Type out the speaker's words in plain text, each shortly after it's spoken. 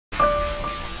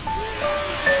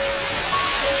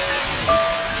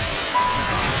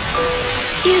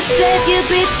You said you'd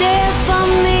be there for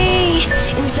me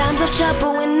in times of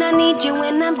trouble when I need you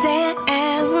when I'm down.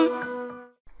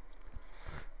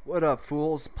 What up,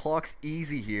 fools? Pluck's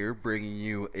Easy here, bringing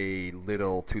you a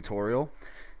little tutorial.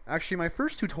 Actually, my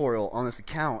first tutorial on this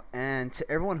account, and to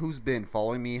everyone who's been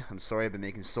following me, I'm sorry I've been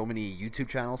making so many YouTube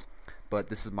channels,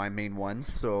 but this is my main one,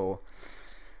 so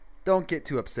don't get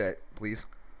too upset, please.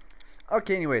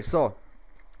 Okay, anyway, so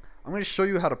I'm going to show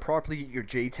you how to properly get your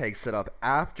JTag set up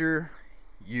after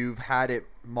you've had it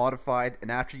modified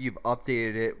and after you've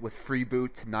updated it with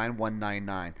freeboot to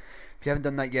 9199. If you haven't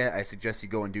done that yet, I suggest you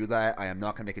go and do that. I am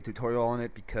not going to make a tutorial on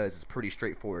it because it's pretty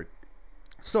straightforward.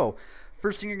 So,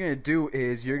 first thing you're going to do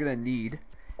is you're going to need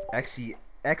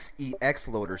XeX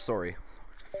Loader. Sorry.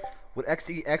 What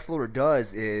XeX Loader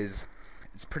does is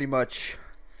it's pretty much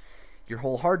your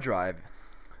whole hard drive.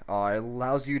 It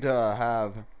allows you to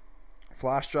have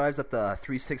flash drives that the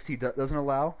 360 doesn't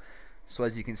allow. So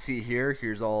as you can see here,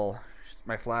 here's all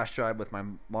my flash drive with my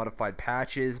modified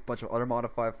patches, bunch of other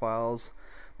modified files,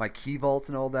 my key vaults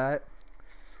and all that.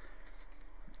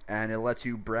 And it lets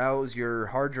you browse your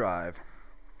hard drive.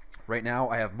 Right now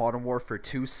I have Modern Warfare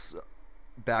 2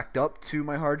 backed up to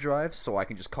my hard drive, so I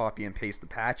can just copy and paste the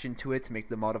patch into it to make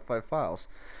the modified files.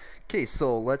 Okay,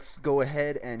 so let's go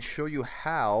ahead and show you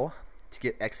how to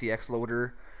get XeX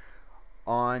Loader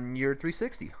on your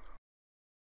 360.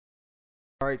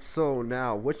 Alright, so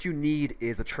now what you need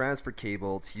is a transfer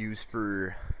cable to use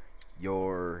for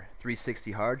your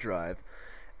 360 hard drive,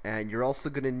 and you're also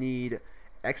going to need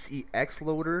XeX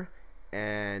Loader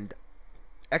and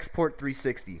Export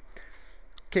 360.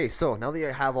 Okay, so now that you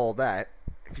have all that,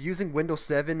 if you're using Windows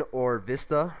 7 or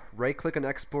Vista, right click on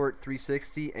Export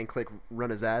 360 and click Run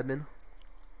as Admin.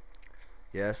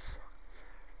 Yes.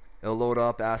 It'll load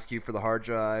up, ask you for the hard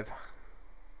drive.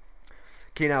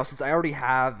 Okay, now since I already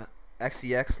have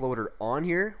XeX Loader on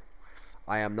here,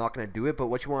 I am not going to do it, but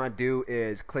what you want to do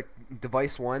is click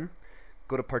device 1,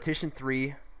 go to partition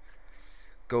 3,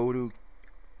 go to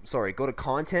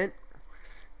content,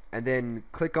 and then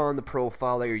click on the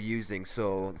profile that you're using.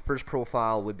 So the first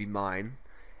profile would be mine,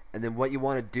 and then what you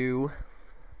want to do,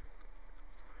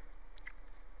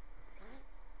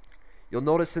 you'll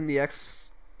notice in the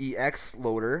XeX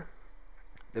Loader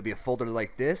there'll be a folder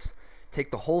like this. Take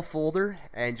the whole folder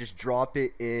and just drop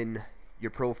it in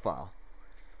your profile.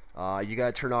 You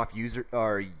gotta turn off user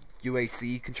or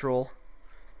UAC control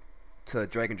to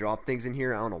drag and drop things in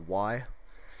here. I don't know why,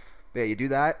 but yeah, you do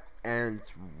that and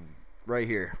it's right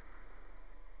here.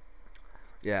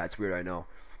 Yeah, it's weird, I know.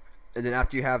 And then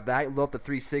after you have that, you load up the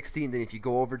 360, and then if you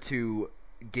go over to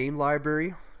game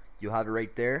library, you'll have it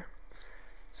right there.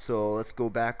 So let's go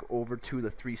back over to the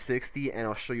 360 and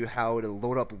I'll show you how to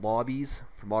load up lobbies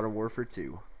for Modern Warfare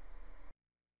 2.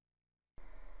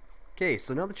 Okay,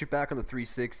 so now that you're back on the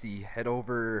 360, head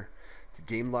over to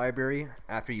game library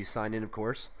after you sign in, of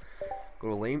course. Go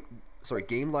to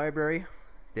game library,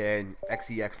 then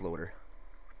XeX Loader.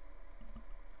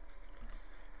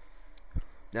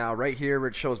 Now right here where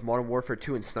it shows Modern Warfare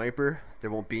 2 and Sniper,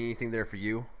 there won't be anything there for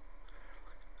you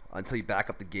until you back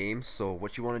up the game. So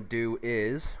what you want to do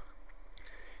is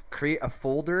create a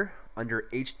folder under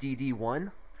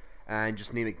HDD1 and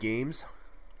just name it games.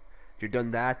 If you're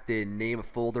done that, then name a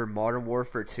folder Modern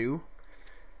Warfare 2,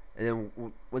 and then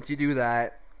once you do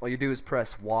that, all you do is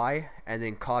press Y and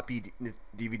then copy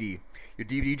DVD. Your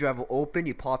DVD drive will open,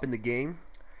 you pop in the game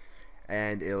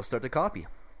and it'll start to copy.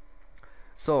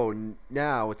 So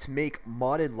now to make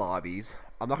modded lobbies,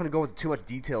 I'm not going to go into too much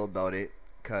detail about it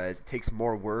because it takes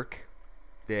more work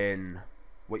than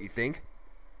what you think,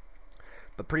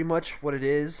 but pretty much what it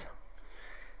is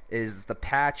the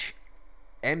patch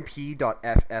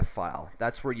mp.ff file.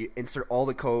 That's where you insert all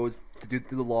the codes to do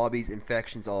through the lobbies,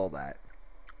 infections, all that.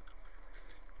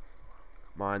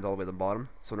 Mine's all the way at the bottom,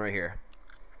 so right here.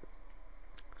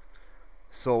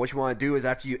 So what you want to do is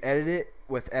after you edit it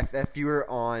with FF Viewer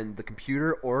on the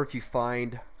computer, or if you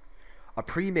find a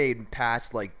pre-made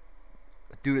patch like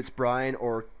Dude It's Brian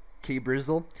or K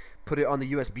Brizzle, put it on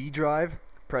the USB drive,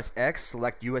 press X,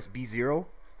 select USB 0,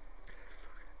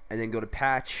 and then go to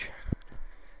patch,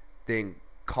 then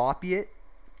copy it,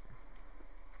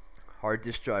 hard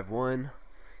disk drive 1,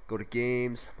 go to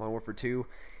games, Modern Warfare 2,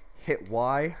 hit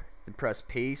Y, then press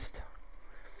paste.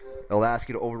 It'll ask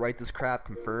you to overwrite this crap,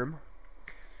 confirm,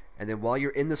 and then while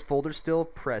you're in this folder still,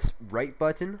 press right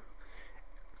button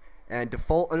and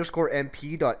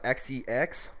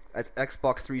default_mp.xex. That's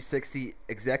Xbox 360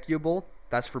 executable.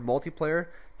 That's for multiplayer.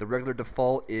 The regular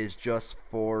default is just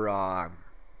for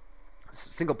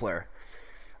single player.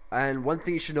 And one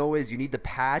thing you should know is you need to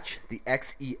patch the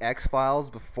XeX files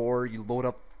before you load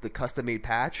up the custom made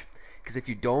patch. because if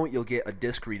you don't, you'll get a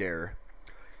disk read error.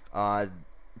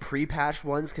 Pre-patched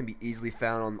ones can be easily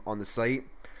found on the site.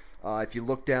 If you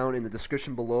look down in the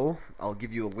description below, I'll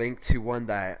give you a link to one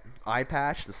that I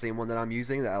patched, the same one that I'm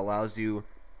using, that allows you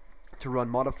to run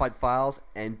modified files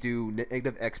and do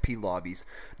negative XP lobbies.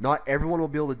 Not everyone will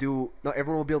be able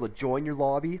to join your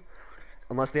lobby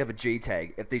unless they have a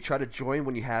JTag. If they try to join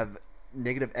when you have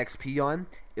negative XP on,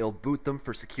 it'll boot them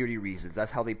for security reasons.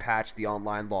 That's how they patch the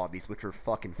online lobbies, which are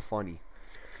fucking funny.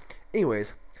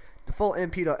 Anyways, default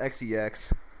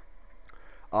mp.xex.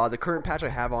 The current patch I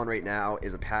have on right now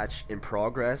is a patch in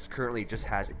progress. Currently just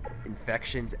has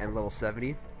infections and level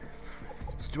 70.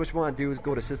 So what you want to do is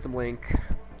go to system link,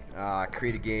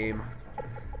 create a game.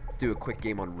 Let's do a quick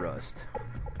game on Rust.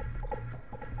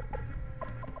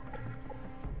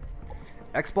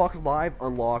 Xbox Live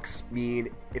unlocks mean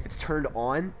if it's turned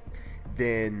on,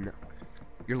 then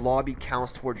your lobby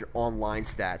counts towards your online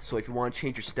stats. So if you want to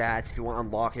change your stats, if you want to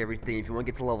unlock everything, if you want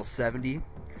to get to level 70,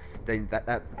 then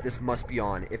this must be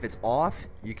on. If it's off,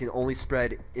 you can only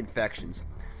spread infections.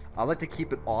 I like to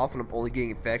keep it off when I'm only getting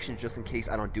infections, just in case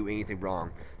I don't do anything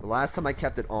wrong. The last time I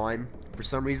kept it on, for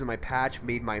some reason my patch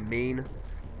made my main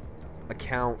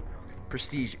account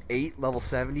Prestige 8 level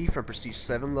 70 from Prestige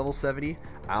 7 level 70.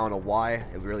 I don't know why,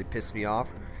 it really pissed me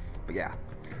off. But yeah,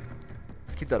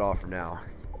 let's keep that off for now.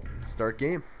 Start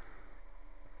game.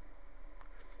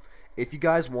 If you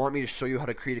guys want me to show you how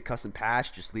to create a custom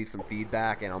patch, just leave some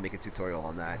feedback and I'll make a tutorial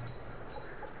on that.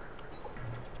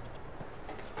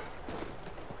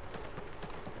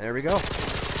 There we go.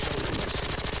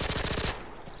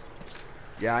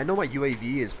 Yeah, I know my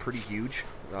UAV is pretty huge.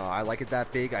 I like it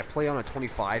that big. I play on a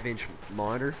 25-inch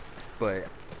monitor, but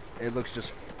it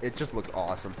just looks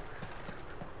awesome.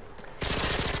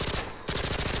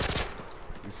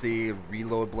 You see,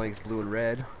 reload blanks blue and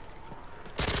red.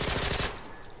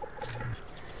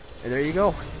 And there you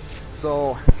go.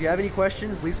 So if you have any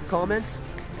questions, leave some comments.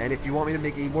 And if you want me to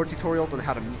make any more tutorials on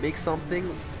how to make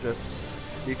something, just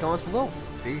leave comments below.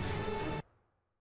 Peace.